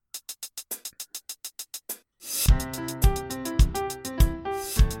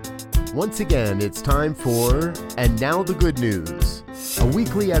Once again, it's time for And Now the Good News, a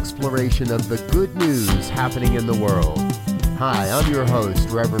weekly exploration of the good news happening in the world. Hi, I'm your host,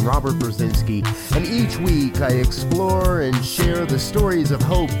 Reverend Robert Brzezinski, and each week I explore and share the stories of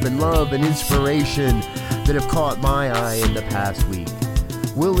hope and love and inspiration that have caught my eye in the past week.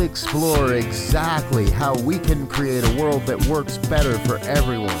 We'll explore exactly how we can create a world that works better for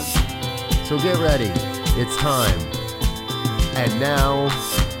everyone. So get ready, it's time. And now,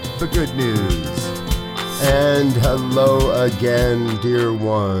 the good news. And hello again, dear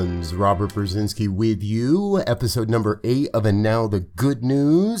ones. Robert Brzezinski with you, episode number 8 of And Now the Good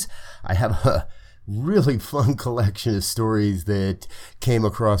News. I have a really fun collection of stories that came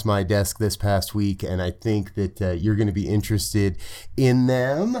across my desk this past week, and I think that you're going to be interested in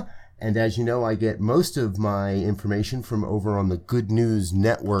them. And as you know, I get most of my information from over on the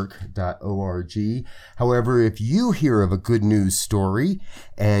goodnewsnetwork.org. However, if you hear of a good news story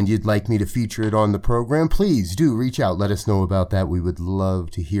and you'd like me to feature it on the program, please do reach out. Let us know about that. We would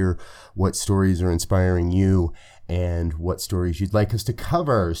love to hear what stories are inspiring you and what stories you'd like us to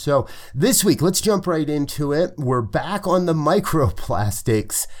cover. So this week, let's jump right into it. We're back on the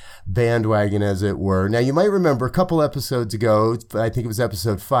microplastics bandwagon, as it were. Now, you might remember a couple episodes ago, I think it was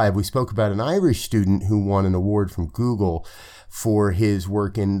episode 5, we spoke about an Irish student who won an award from Google for his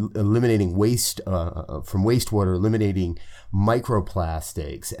work in eliminating waste from wastewater, eliminating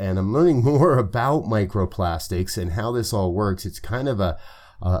microplastics. And I'm learning more about microplastics and how this all works. It's kind of a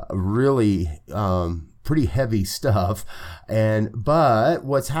really pretty heavy stuff. But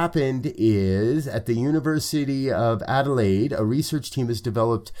what's happened is at the University of Adelaide, a research team has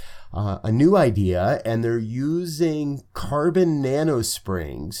developed a new idea, and they're using carbon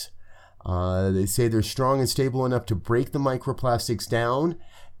nanosprings. They say they're strong and stable enough to break the microplastics down,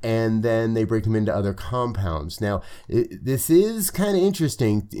 and then they break them into other compounds. Now, this is kind of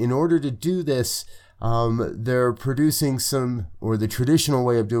interesting. In order to do this, they're producing the traditional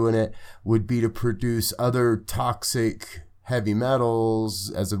way of doing it would be to produce other toxic heavy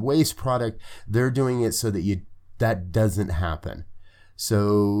metals as a waste product. They're doing it so that that doesn't happen.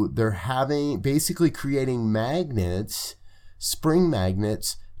 So they're basically creating magnets, spring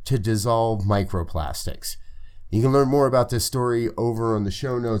magnets, to dissolve microplastics. You can learn more about this story over on the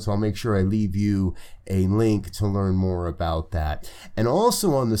show notes. I'll make sure I leave you a link to learn more about that. And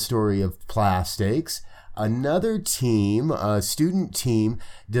also on the story of plastics, another team, a student team,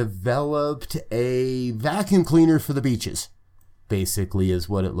 developed a vacuum cleaner for the beaches. Basically is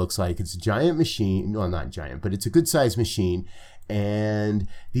what it looks like. It's a giant machine. Well, not giant, but it's a good-sized machine. And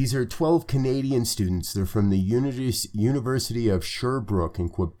these are 12 Canadian students. They're from the University of Sherbrooke in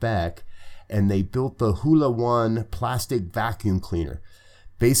Quebec. And they built the Hula One plastic vacuum cleaner.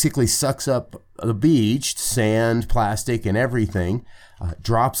 Basically sucks up the beach, sand, plastic, and everything,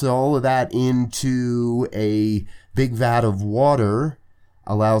 drops all of that into a big vat of water,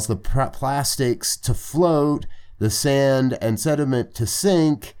 allows the plastics to float, the sand and sediment to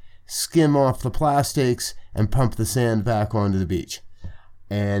sink, skim off the plastics, and pump the sand back onto the beach.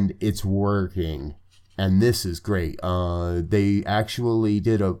 And it's working. And this is great. They actually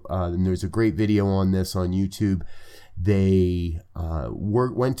did and there's a great video on this on YouTube. They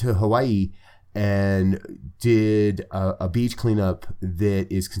went to Hawaii and did a beach cleanup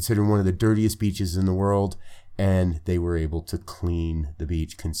that is considered one of the dirtiest beaches in the world. And they were able to clean the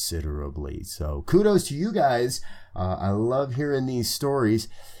beach considerably. So kudos to you guys. I love hearing these stories.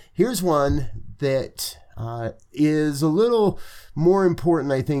 Here's one that is a little more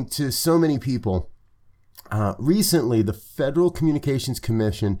important, I think, to so many people. Recently, the Federal Communications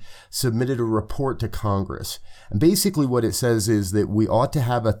Commission submitted a report to Congress. And basically what it says is that we ought to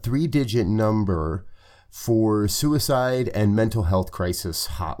have a 3-digit number for suicide and mental health crisis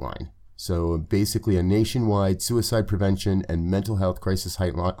hotline. So basically a nationwide suicide prevention and mental health crisis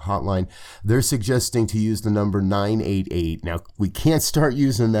hotline. They're suggesting to use the number 988. Now, we can't start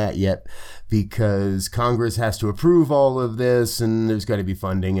using that yet because Congress has to approve all of this and there's got to be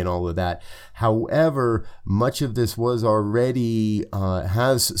funding and all of that. However, much of this was already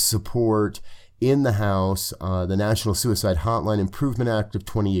has support in the House. The National Suicide Hotline Improvement Act of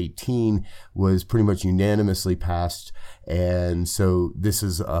 2018 was pretty much unanimously passed. And so this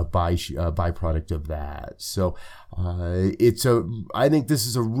is a byproduct of that. So I think this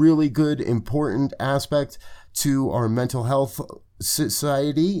is a really good, important aspect to our mental health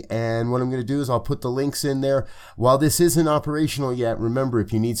society. And what I'm going to do is I'll put the links in there. While this isn't operational yet, remember,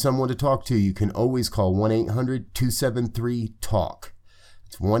 if you need someone to talk to, you can always call 1-800-273-TALK.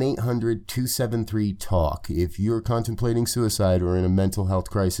 It's 1-800-273-TALK. If you're contemplating suicide or in a mental health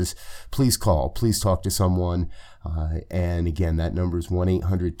crisis, please call. Please talk to someone. And again, that number is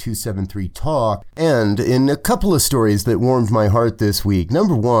 1-800-273-TALK. And in a couple of stories that warmed my heart this week,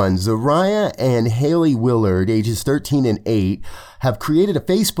 number one, Zariah and Haley Willard, ages 13 and 8, have created a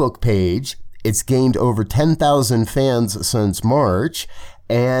Facebook page. It's gained over 10,000 fans since March.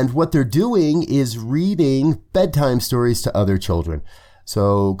 And what they're doing is reading bedtime stories to other children.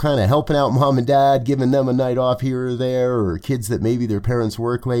 So kind of helping out mom and dad, giving them a night off here or there, or kids that maybe their parents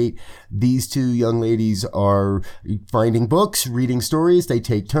work late. These two young ladies are finding books, reading stories. They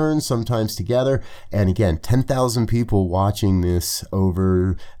take turns, sometimes together. And again, 10,000 people watching this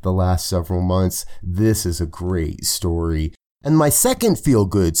over the last several months. This is a great story. And my second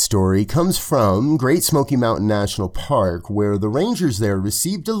feel-good story comes from Great Smoky Mountain National Park, where the rangers there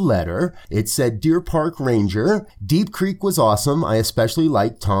received a letter. It said, "Dear Park Ranger, Deep Creek was awesome. I especially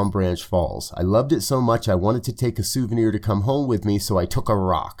liked Tom Branch Falls. I loved it so much I wanted to take a souvenir to come home with me, so I took a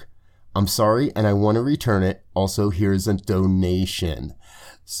rock. I'm sorry, and I want to return it. Also, here's a donation."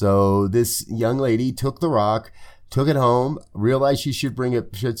 So this young lady took the rock, took it home, realized she should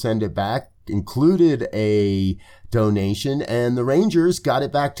send it back, included a donation, and the rangers got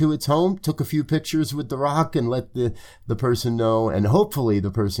it back to its home, took a few pictures with the rock, and let the person know, and hopefully the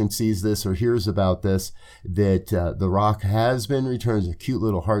person sees this or hears about this, that the rock has been returned. It's a cute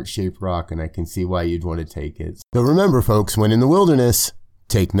little heart-shaped rock, and I can see why you'd want to take it. So remember, folks, when in the wilderness,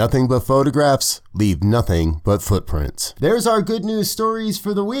 take nothing but photographs, leave nothing but footprints. There's our good news stories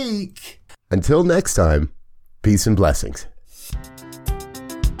for the week. Until next time, peace and blessings.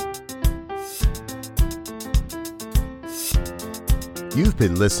 You've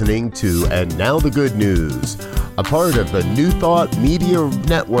been listening to And Now the Good News, a part of the New Thought Media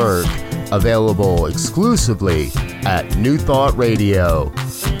Network, available exclusively at New Thought Radio.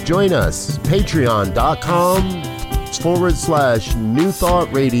 Join us, patreon.com/New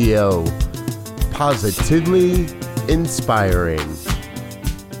Thought Radio. Positively inspiring.